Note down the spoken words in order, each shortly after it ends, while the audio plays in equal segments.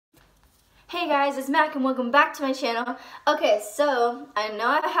Hey guys, it's Mac and welcome back to my channel. Okay, so I know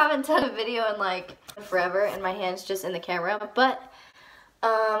I haven't done a video in like forever and my hand's just in the camera, but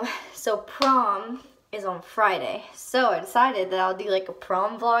so prom is on Friday. So I decided that I'll do like a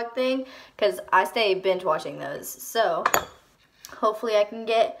prom vlog thing because I stay binge watching those. So hopefully I can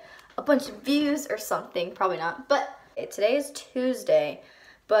get a bunch of views or something, probably not. But today is Tuesday,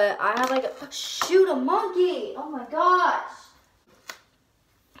 but I have like shoot a monkey. Oh my gosh.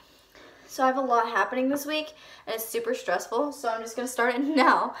 So I have a lot happening this week, and it's super stressful, so I'm just going to start it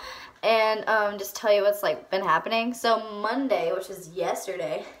now, and just tell you what's, like, been happening. So Monday, which is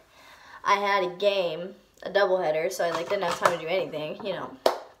yesterday, I had a game, a doubleheader, so I, like, didn't have time to do anything, you know.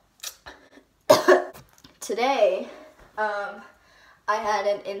 Today, I had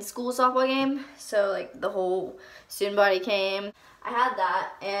an in-school softball game, so, like, the whole student body came. I had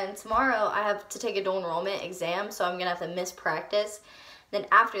that, and tomorrow I have to take a dual enrollment exam, so I'm going to have to miss practice. Then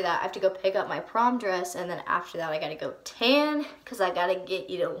after that, I have to go pick up my prom dress, and then after that, I gotta go tan, because I gotta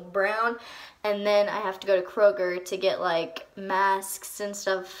get brown, and then I have to go to Kroger to get, like, masks and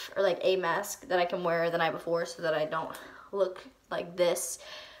stuff, or, like, a mask that I can wear the night before so that I don't look like this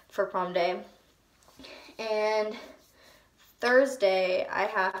for prom day. And Thursday, I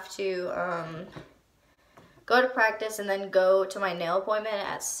have to go to practice and then go to my nail appointment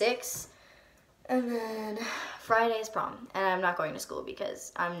at 6. And then Friday is prom, and I'm not going to school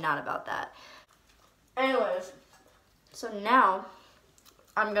because I'm not about that. Anyways, so now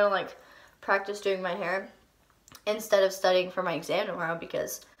I'm gonna like practice doing my hair instead of studying for my exam tomorrow,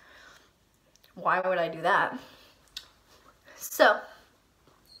 because why would I do that? So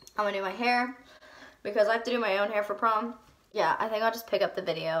I'm gonna do my hair because I have to do my own hair for prom. Yeah, I think I'll just pick up the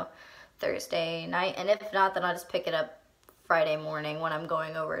video Thursday night, and if not, then I'll just pick it up Friday morning when I'm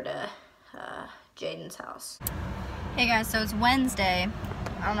going over to Jaidyn's house. Hey guys, so it's Wednesday.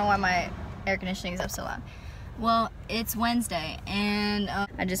 I don't know why my air conditioning is up so loud. Well, it's Wednesday, and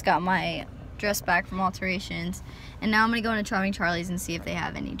I just got my dress back from alterations, and now I'm gonna go into Charming Charlie's and see if they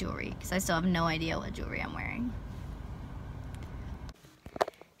have any jewelry, because I still have no idea what jewelry I'm wearing.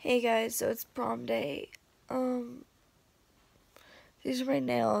 Hey guys, so it's prom day. These are my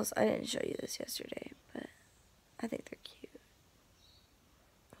nails. I didn't show you this yesterday, but I think they're cute.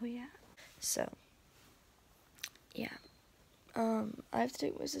 Oh yeah. So, yeah, I have to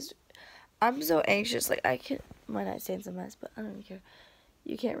take my sister. I'm so anxious, like, my nightstand's a mess, but I don't even care.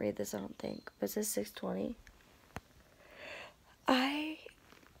 You can't read this, I don't think, but it says 6:20. I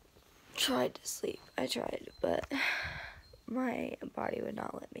tried to sleep, but my body would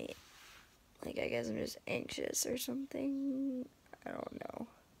not let me. Like, I guess I'm just anxious or something, I don't know.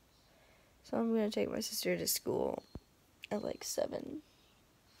 So I'm gonna take my sister to school at, like, 7.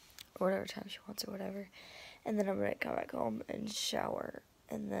 Or whatever time she wants or whatever, and then I'm gonna come back home and shower,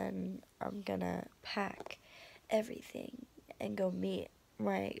 and then I'm gonna pack everything and go meet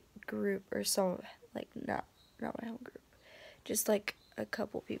my group, or some, like, not my home group, just like a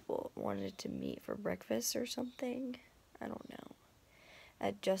couple people wanted to meet for breakfast or something, I don't know,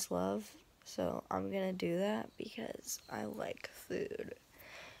 at Just Love. So I'm gonna do that because I like food.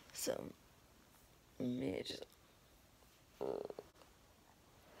 So maybe just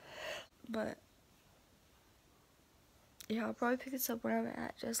but yeah, I'll probably pick this up when I'm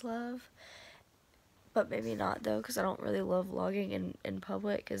at Just Love, but maybe not though, because I don't really love vlogging in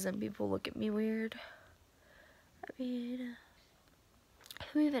public, because then people look at me weird. I mean,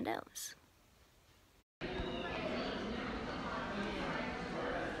 who even knows?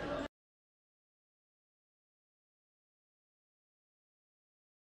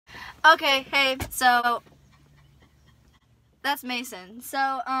 Okay, hey, so that's Mason.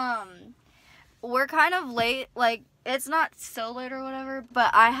 So, we're kind of late, like, it's not so late or whatever,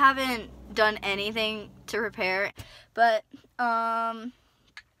 but I haven't done anything to prepare, but,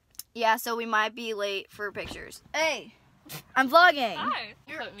 yeah, so we might be late for pictures. Hey, I'm vlogging. Hi.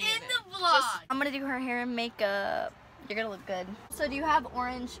 You're in the vlog. I'm gonna do her hair and makeup. You're gonna look good. So do you have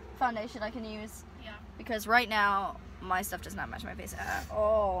orange foundation I can use? Yeah. Because right now, my stuff does not match my face at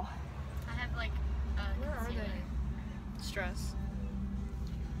all. I have like Where are they? stress.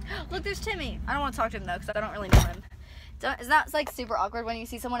 Look, there's Timmy. I don't want to talk to him though, because I don't really know him. Isn't that like super awkward when you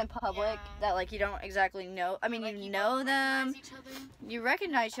see someone in public that like you don't exactly know? I mean, like, you know them, you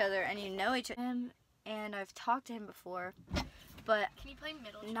recognize each other, and you know each other. And I've talked to him before, but Can you play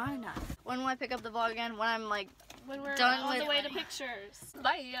middle? not enough. When will I pick up the vlog again? When I'm like When we're done on with the way to pictures.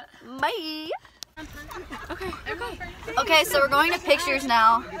 Bye. Bye. Okay. Okay, so we're going to pictures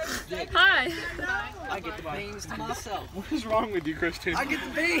now. Hi. I get the beans to myself. What is wrong with you, Christian? I get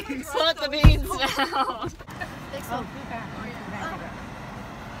the beans. Put the beans down.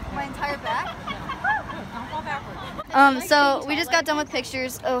 Oh my entire back. Don't fall backwards. So we just got done with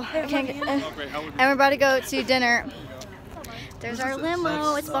pictures. Oh, I can't get. And we're about to go to dinner. There's our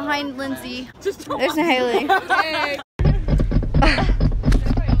limo. It's behind Lindsay. There's Haley.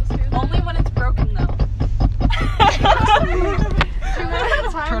 Only when it's broken, though.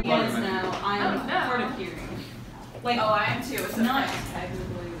 Yes, no, I'm hard of hearing. Like, oh, I am too. It's not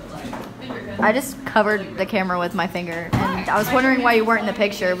technically, but like. I just covered the camera with my finger, and I was wondering why you weren't in the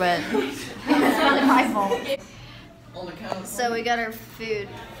picture, but it's really my fault. So we got our food.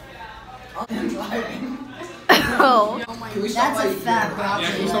 Oh, that's a fat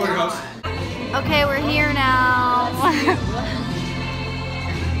broccoli. Okay, we're here now.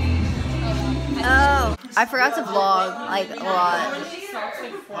 Oh, I forgot to vlog like a lot.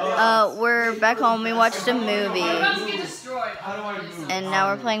 We're back home. We watched a movie, and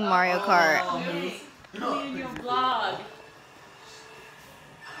now we're playing Mario Kart.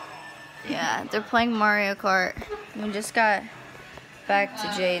 Yeah, they're playing Mario Kart. We just got back to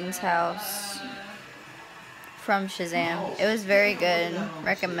Jaidyn's house from Shazam. It was very good.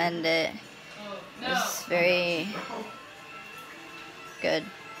 Recommend it. It was very good.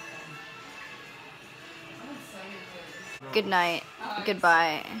 Good night.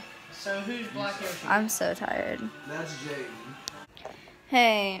 Goodbye. So who's Black Ocean? I'm so tired. That's Jaidyn.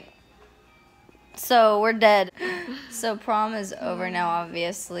 Hey. So we're dead. So prom is over now,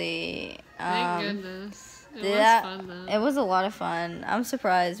 obviously. Thank goodness. It was that- fun, though. It was a lot of fun. I'm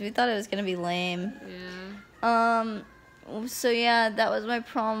surprised. We thought it was gonna be lame. Yeah. So yeah, that was my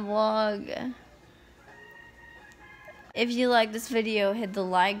prom vlog. If you like this video, hit the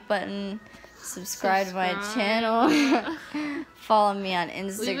like button, subscribe to my channel, follow me on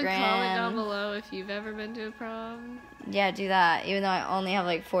Instagram. Leave a comment down below if you've ever been to a prom. Yeah, do that, even though I only have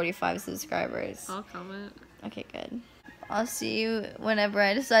like 45 subscribers. I'll comment. Okay, good. I'll see you whenever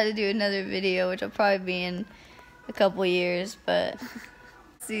I decide to do another video, which will probably be in a couple years, but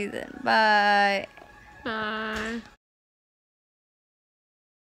see you then. Bye. Bye.